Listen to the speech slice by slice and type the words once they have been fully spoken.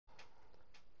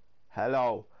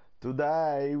Hello,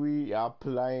 today we are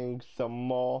playing some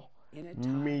more In a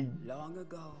time long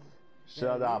ago.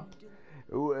 Shut up.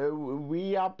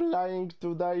 We are playing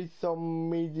today some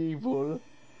Medieval.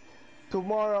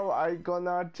 Tomorrow I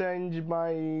gonna change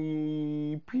my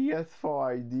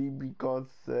PS4 ID because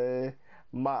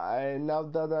now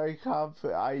that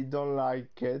I don't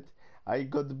like it. I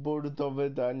got bored of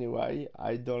it anyway.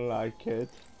 I don't like it.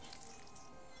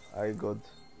 I got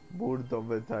bored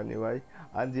of it anyway.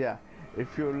 And yeah,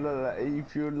 if you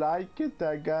like it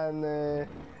again,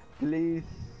 please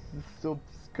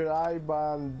subscribe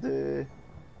and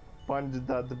punch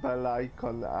that bell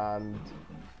icon and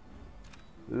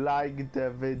like the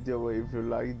video if you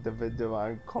like the video,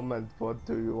 and comment what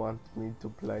do you want me to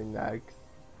play next.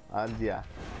 And yeah,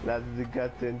 let's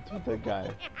get into the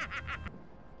game.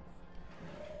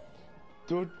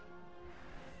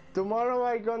 Tomorrow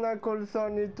I gonna call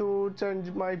Sony to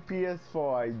change my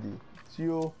PS4 ID. It's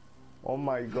you. Oh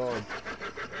my god.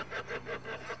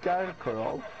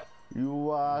 Scarecrow,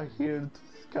 you are here to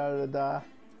scare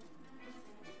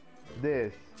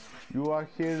this. You are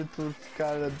here to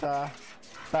scare the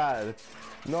birds,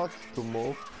 not to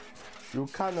move. You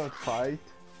cannot fight.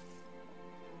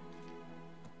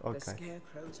 Okay. The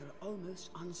scarecrows are almost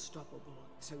unstoppable,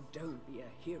 so don't be a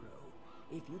hero.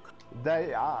 If you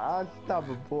They are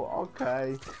unstoppable.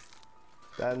 Okay.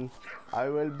 Then I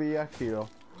will be a hero.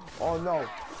 Oh no.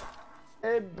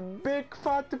 A big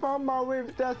fat mama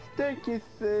with the stick is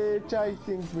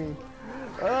chasing me.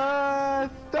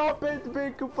 Stop it,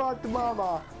 big fat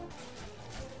mama.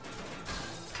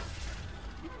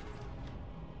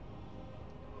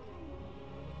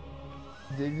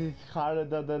 This is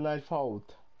harder than I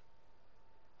thought.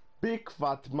 Big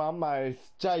fat mama is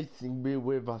chasing me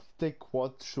with a stick.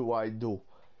 What should I do?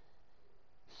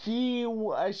 She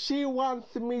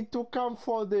wants me to come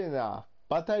for dinner,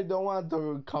 but I don't want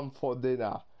to come for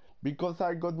dinner because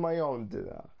I got my own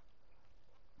dinner.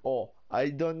 Oh, I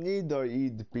don't need to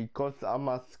eat because I'm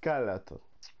a skeleton.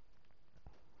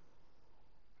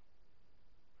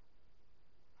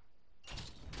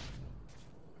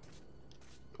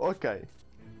 Okay.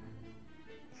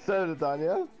 Sir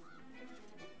Daniel,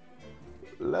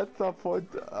 let's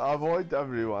avoid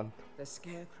everyone. The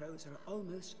scarecrows are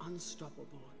almost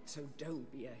unstoppable, so don't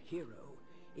be a hero.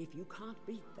 If you can't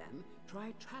beat them,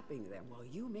 try trapping them while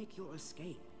you make your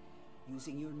escape.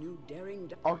 Using your new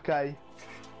daring... Okay.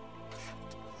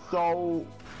 So...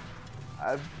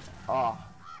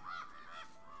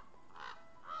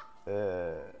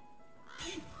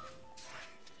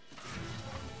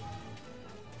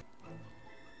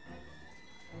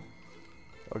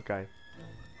 Okay.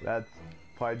 Let's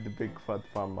fight the big fat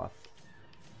mamas.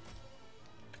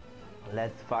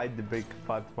 Let's fight the big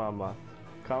fat mama.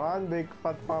 Come on, big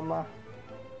fat mama.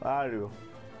 Where are you?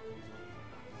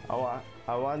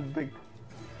 I want big...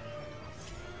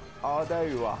 Oh, there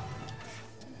you are.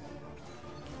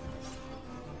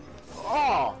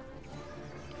 Oh!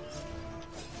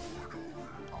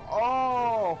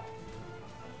 Oh!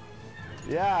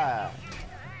 Yeah!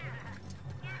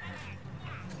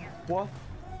 What?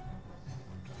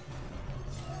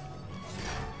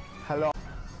 Hello?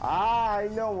 I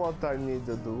know what I need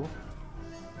to do.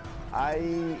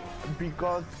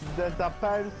 Because there's a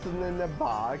person in the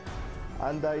back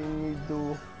and I need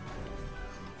to...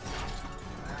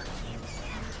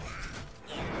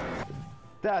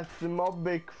 That's my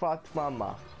big fat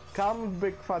mama. Come,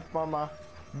 big fat mama.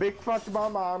 Big fat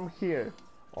mama, I'm here.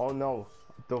 Oh no,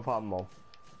 to famo.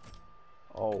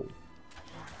 Oh.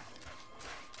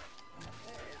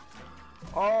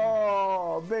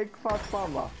 Oh, big fat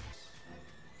mama.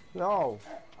 No,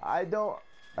 I don't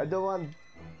want...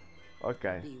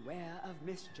 Okay. Beware of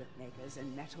mischief makers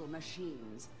and metal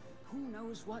machines. Who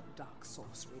knows what dark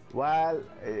sorcery... Well,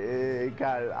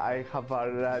 girl, I have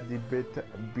already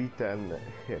beaten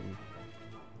him.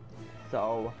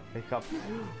 So, I have...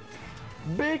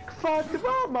 Big fat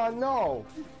mama, no!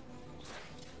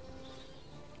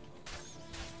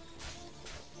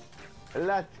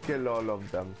 Let's kill all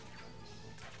of them.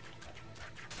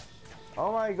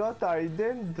 Oh my god, I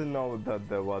didn't know that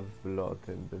there was blood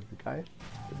in this guy.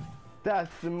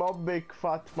 That's my big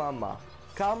fat mama.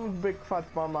 Come, big fat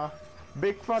mama.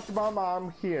 Big fat mama,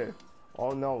 I'm here.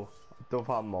 Oh no, to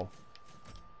famo.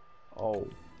 Oh.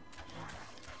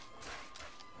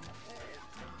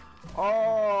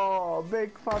 Oh,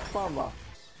 big fat mama.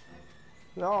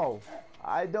 No,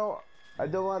 I don't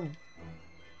want...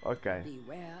 Okay.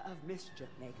 Beware of mischief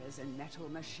makers and metal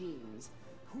machines.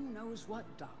 Who knows what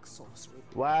dark sorcery...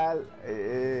 Well,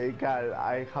 girl,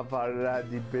 I have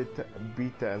already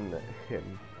beaten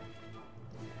him.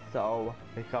 So,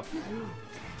 I have...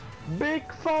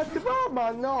 Big fat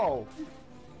mama, no!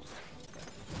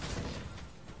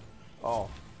 Oh.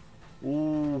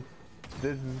 Ooh.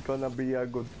 This is gonna be a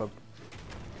good map.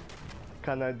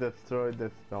 Can I destroy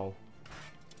this? No.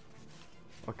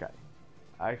 Okay.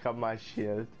 I have my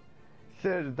shield.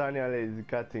 Sir Daniel is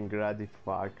getting ready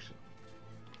for action.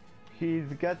 He's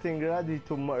getting ready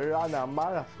to run a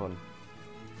marathon.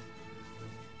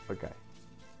 Okay.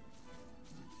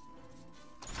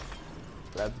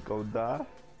 Let's go there.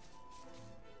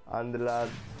 And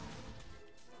let's...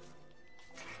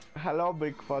 Hello,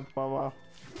 big fat mama.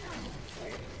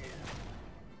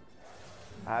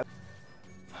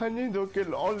 I need to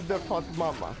kill all the fat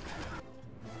mamas.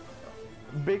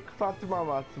 Big fat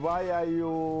mamas, why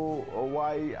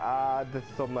are there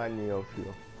so many of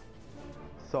you?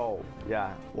 So,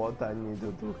 yeah, what I need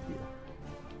to do here?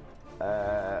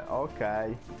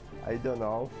 Okay, I don't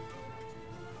know.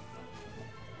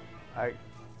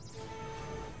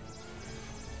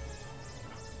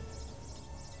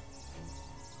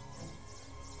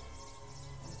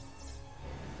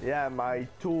 Yeah, my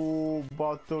 2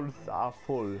 bottles are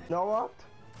full. You know what?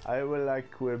 I will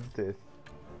equip this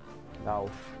now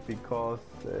because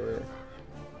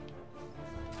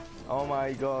oh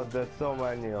my god, there's so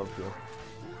many of you.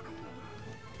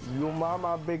 You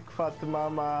mama, big fat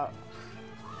mama.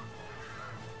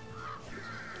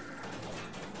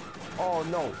 Oh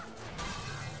no.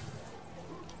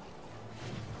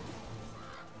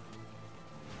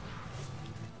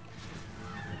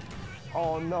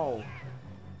 Oh no.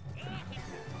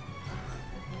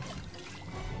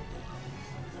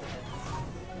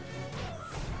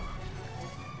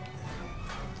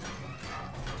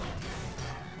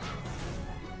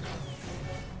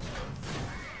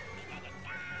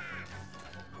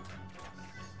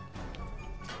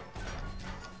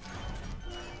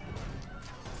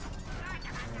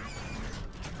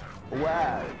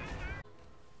 Well,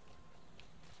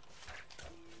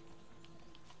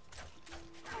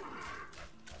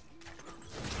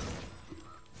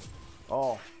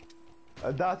 oh,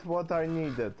 that's what I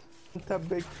needed. The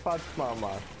big fat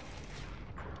mama.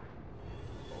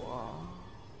 Wow.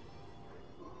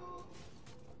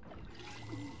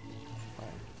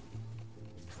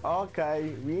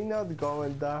 Okay, we're not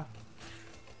going there.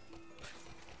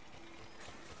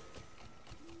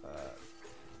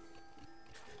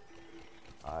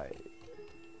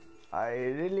 I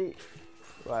really...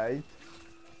 Wait.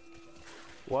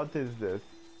 What is this?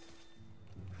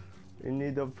 We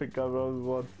need to figure out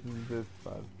what is this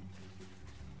one.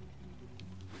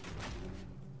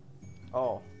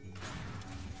 Oh.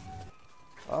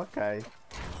 Okay.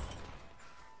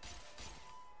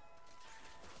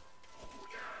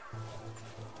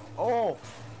 Oh!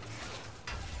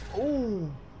 Ooh!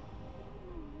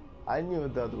 I knew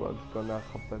that was gonna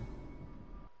happen.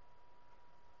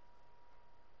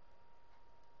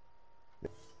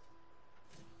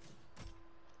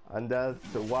 And there's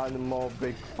one more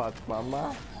big fat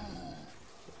mama.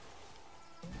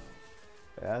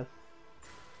 Yes.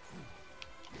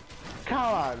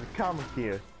 Come on, come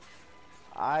here.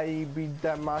 I be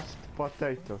the mashed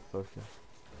potatoes of you.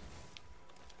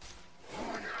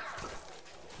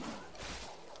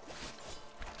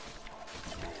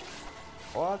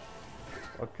 What?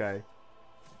 Okay.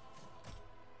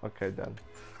 Okay then.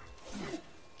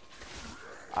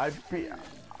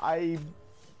 I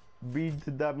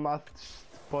beat the mashed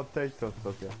potatoes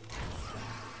of you.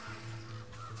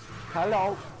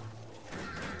 Hello?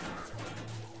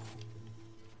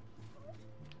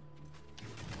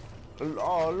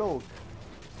 Oh look,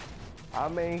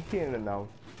 I'm in here now.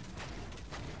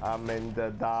 I'm in the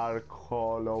dark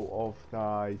hollow of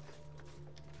night.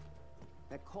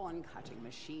 The corn-cutting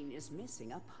machine is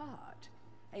missing a part.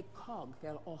 A cog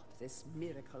fell off this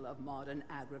miracle of modern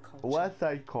agriculture. Where's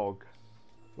a cog?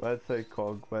 Where's a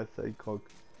cog? Where's a cog?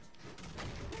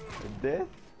 This?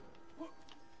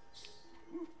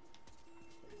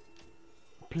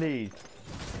 Please.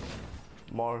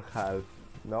 More health.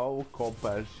 No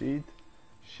copper sheet.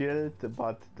 Shield,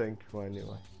 but thank you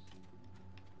anyway.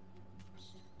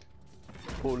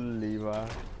 Pull lever.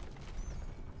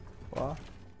 What?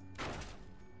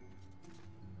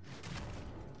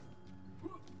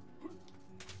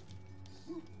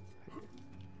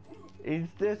 Is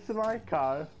this my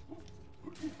car?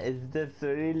 Is this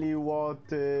really what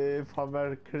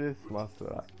Father Christmas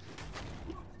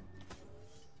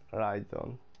right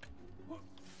on?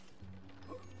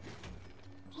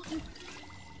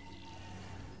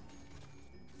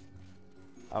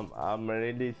 I'm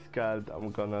really scared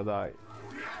I'm gonna die.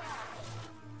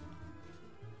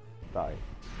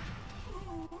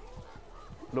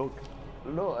 Look,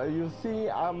 you see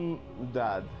I'm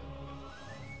dead.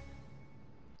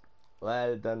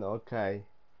 Well then, okay.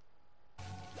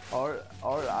 Or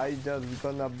I just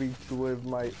gonna beat you with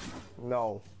my...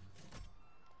 No.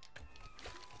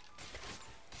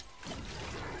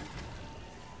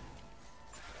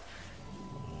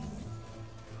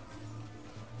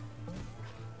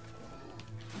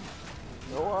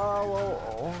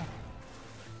 Wow.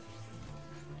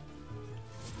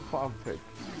 Perfect.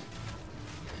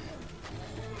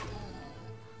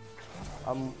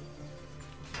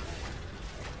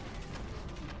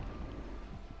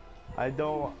 I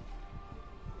don't...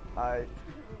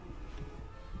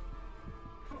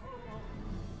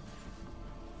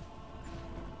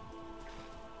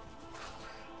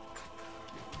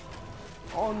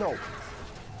 Oh no!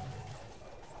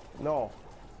 No!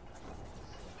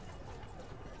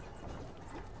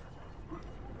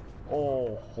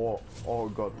 Oh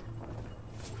god.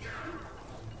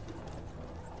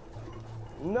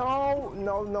 No,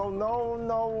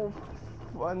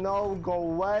 no, go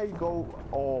away,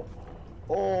 go.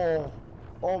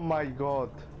 Oh my god.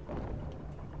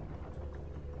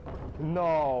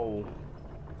 No.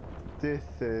 This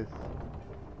is...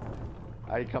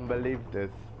 I can't believe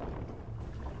this.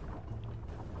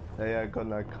 They are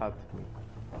gonna cut me.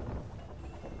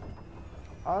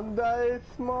 And there is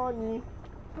money.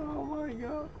 Oh my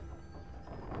god.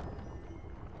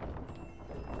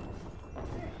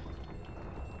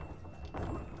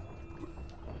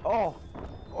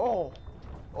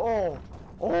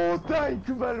 Oh, thank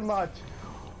you very much.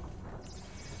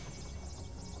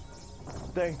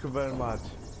 Thank you very much.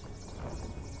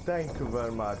 Thank you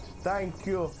very much. Thank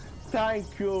you.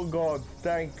 Thank you, God.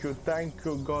 Thank you,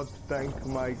 God. Thank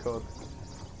you, my God.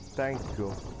 Thank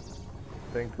you.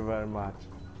 Thank you very much.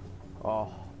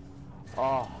 Oh.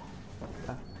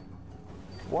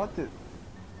 What is...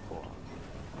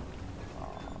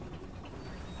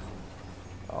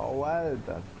 Oh, well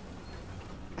done.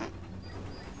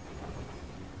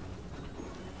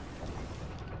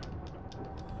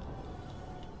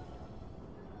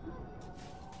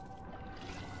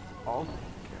 Okay.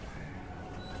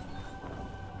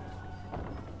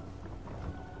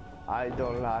 I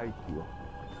don't like you.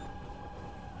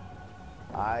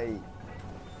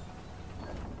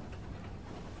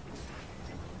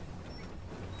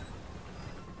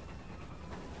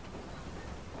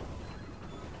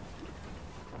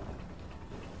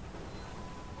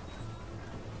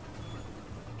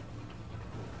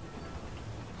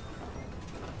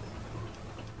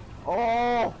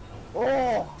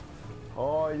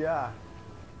 Oh yeah.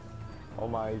 Oh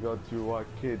my god, you are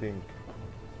kidding.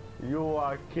 You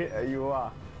are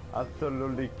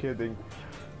absolutely kidding.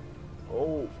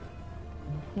 Oh.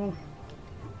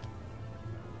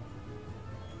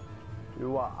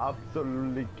 You are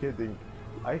absolutely kidding.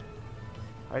 I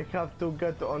have to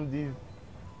get on these.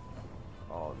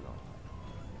 Oh no.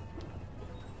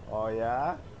 Oh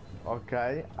yeah?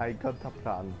 Okay, I got a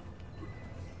plan.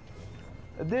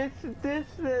 This is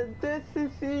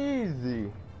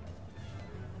easy.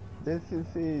 This is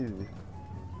easy.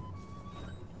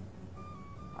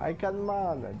 I can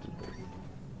manage this.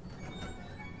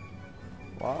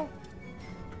 What?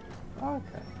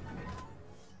 Okay.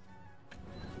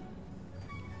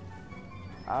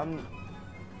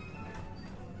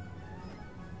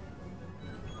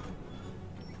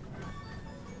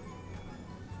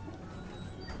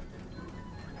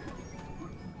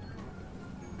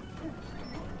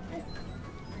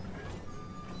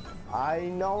 I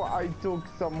know I took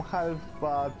some health,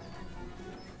 but...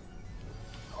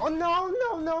 Oh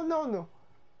no!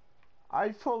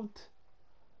 I thought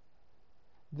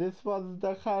this was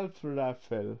the health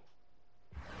refill.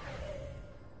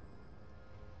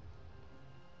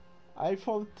 I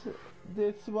thought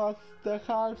this was the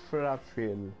health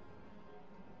refill.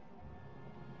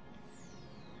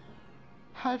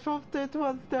 I thought it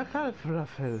was the health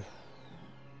refill.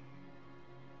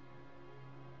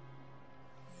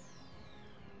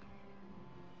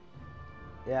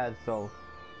 Yeah, so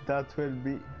that will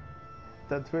be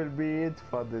it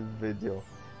for this video.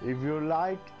 If you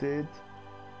liked it,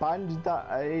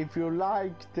 if you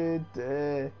liked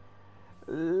it,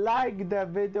 like the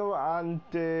video, and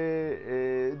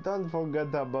don't forget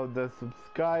about the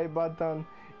subscribe button.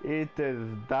 It is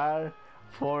there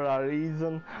for a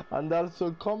reason. And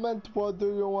also comment what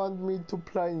do you want me to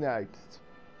play next.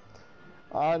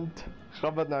 And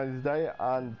have a nice day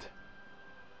and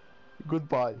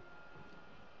goodbye.